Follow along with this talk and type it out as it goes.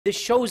This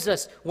shows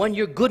us when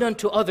you're good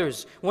unto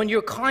others, when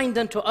you're kind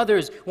unto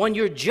others, when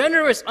you're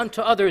generous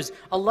unto others,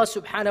 Allah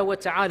subhanahu wa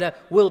ta'ala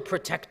will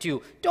protect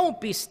you.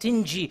 Don't be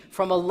stingy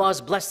from Allah's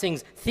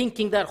blessings,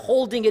 thinking that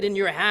holding it in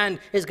your hand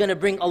is going to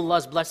bring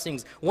Allah's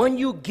blessings. When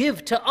you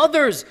give to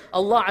others,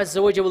 Allah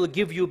Azza wa Jalla will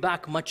give you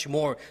back much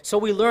more. So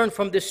we learn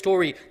from this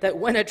story that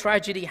when a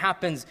tragedy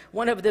happens,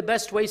 one of the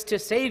best ways to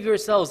save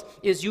yourselves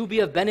is you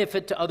be of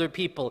benefit to other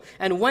people.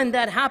 And when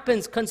that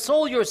happens,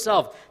 console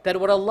yourself that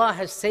what Allah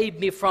has saved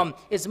me from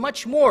is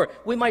much more.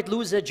 We might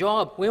lose a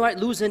job, we might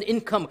lose an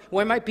income,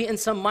 we might be in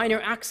some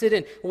minor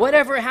accident.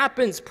 Whatever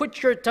happens,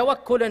 put your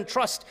tawakkul and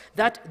trust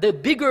that the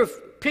bigger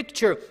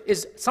picture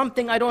is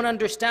something I don't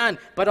understand,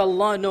 but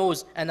Allah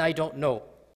knows and I don't know.